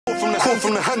Born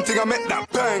from the hunting, I met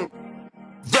that bang.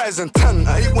 Rise and tan,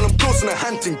 I hate when I'm close and the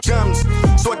hunting jams.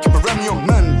 So I keep around me on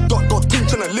man. Dot team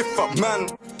tryna lift up man.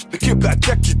 They keep like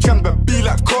Jackie Chan, but be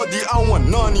like Cardi, I don't want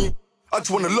Nani. I just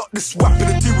wanna lock this wap in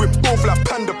and deal with both like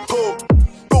Panda Pope.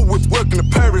 Bro was working in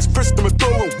Paris, press them a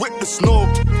door and whip the snow.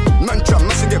 Man try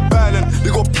mass and get violent, they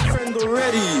got friend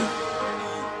already.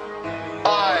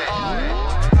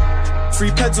 Free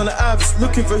peds on the abs,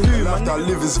 looking for who? Life that I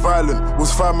live is violent.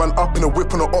 Was 5 man up in a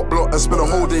whip on a op block and spent a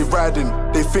whole day riding.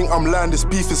 They think I'm lying, this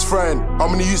beef is frying. How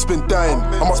many youths been dying?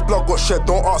 How much blood got shed?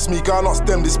 Don't ask me, go and ask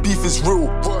them, this beef is real.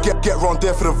 Get round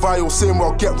there for the vial, same way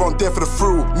I'll get round there for the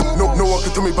thrill. No one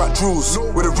can tell me about jewels.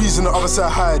 With the reason the other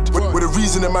side hide. With the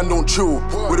reason the man don't chill.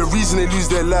 With the reason they lose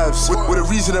their lives. With the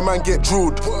reason the man get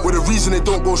drilled. With the reason they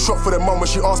don't go shop for their mum when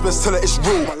she asks, best tell her it's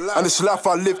real. And this life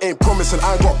I live ain't promised and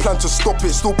I ain't got a plan to stop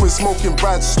it. Still putting smoking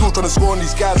brides, still trying to score on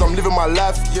these guys. I'm living my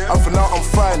life, and for now I'm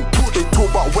fine. They talk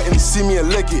about wetting, see me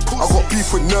and leg it. I got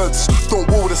beef with nerds, don't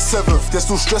war with the 7th. They're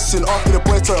still stressing after the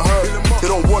boy turn hurt. They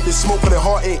don't want this smoke, but their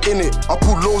heart ain't in it. I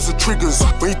pull loads of triggers.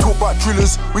 When you talk about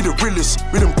drillers, we the realest.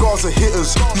 We them Gaza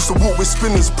hitters. Used to walk with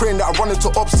spinners, praying that I run into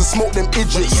ops to smoke them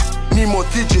idiots. Need more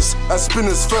digits and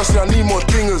spinners. Firstly, I need more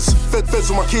dingers.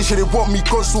 Feds on my case, yeah, they want me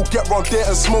gone. So get round there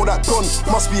and smoke that gun.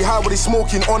 Must be high where they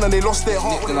smoking on and they lost their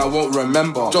heart. Then I won't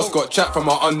remember. Just got chat from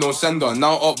my unknown sender.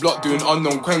 Now up block doing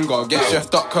unknown quenga. Get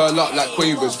chefed up, curl up like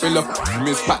quavers. Fill up,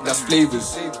 mince pack, that's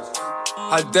flavors.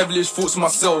 Had devilish thoughts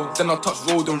myself, then I touch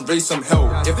road and raise some hell.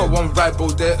 If I want ride, bro,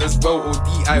 there as well, or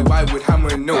DIY with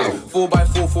hammer and nail.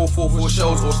 4x4, 4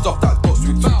 shells, or stuff that dots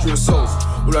with 2 cells.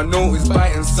 All I know is buy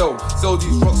and sell. Sell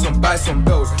these rocks and buy some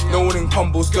bells. No one in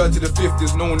combo, skirt to the 5th.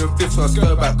 There's no one in 5th, so I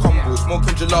skirt back combo.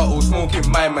 Smoking gelato,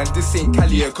 smoking my man. This ain't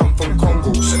Cali, I come from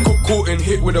Congo. Caught and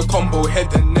hit with a combo,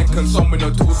 head and neck and some in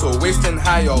a torso. Wasting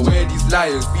higher, where these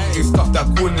liars beating stuff that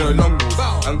corner long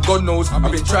nose. And God knows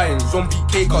I've been trying. Zombie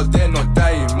cake out there not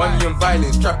dying. Money and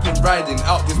violence, trapping, riding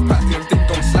out this platinum thing,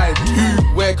 don't slide.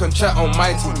 Who, where can chat on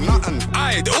my team?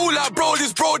 Aye, they all like bro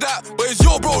this, bro that. But is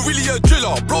your bro really a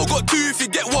driller? Bro got 2, if you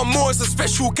get one more, it's a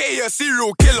special K, a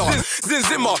serial killer. Zin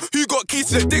Zimmer, who got keys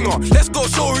to the dinger? Let's go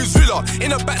show who's realer.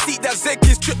 In a backseat that Zeg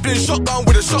is tripling shotgun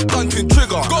with a shotgun twin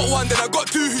trigger. Got 1, then I got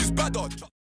 2, who's badder?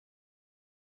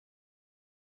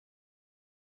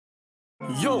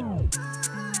 Yo,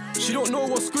 she don't know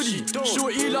what's goody.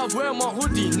 Shorty love wear my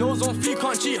hoodie. Nose on feet,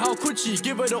 can't cheat, how could she?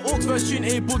 Give her the Oaks verse tune,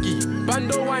 a boogie.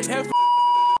 Bando wine, F.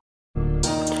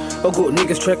 I got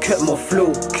niggas try to keep my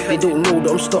flow. They don't know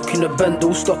that I'm stuck in a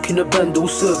bando,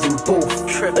 serving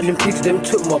both. And them pigs, them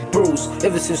took my bros.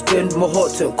 Ever since then, my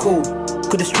heart turned cold.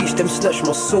 Could the streets, them snatch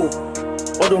my soul.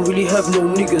 I don't really have no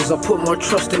niggas, I put my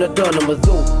trust in a dynamo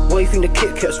though. Why you think the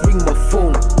Kit Kats ring my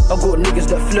phone? I got niggas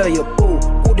that fly up, oh.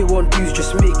 All they want do is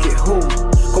just make it home.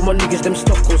 Got my niggas, them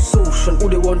stuck on social. All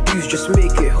they want do is just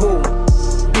make it home.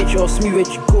 Bitch, ask me where'd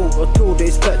you go? I told her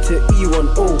it's back to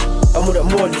E10. I'm on that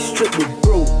Marley strip with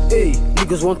bro. Hey,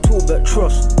 niggas want talk about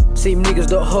trust. Same niggas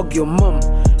that hug your mum.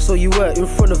 So you out in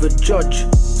front of a judge.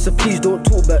 So please don't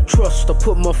talk about trust. I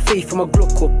put my faith in my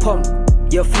Glock or pump.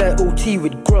 Yeah, fly OT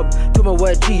with grub. Tell my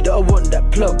YG that I want that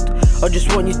plugged. I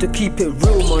just want you to keep it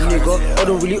real, my nigga. I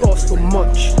don't really ask for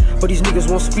much, but these niggas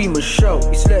won't scream and shout.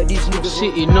 It's like these niggas.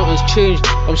 City, nothing's changed.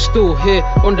 I'm still here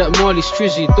on that Marley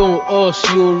Strizzy. Don't ask,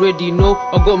 you already know.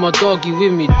 I got my doggy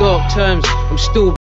with me. Dark times, I'm still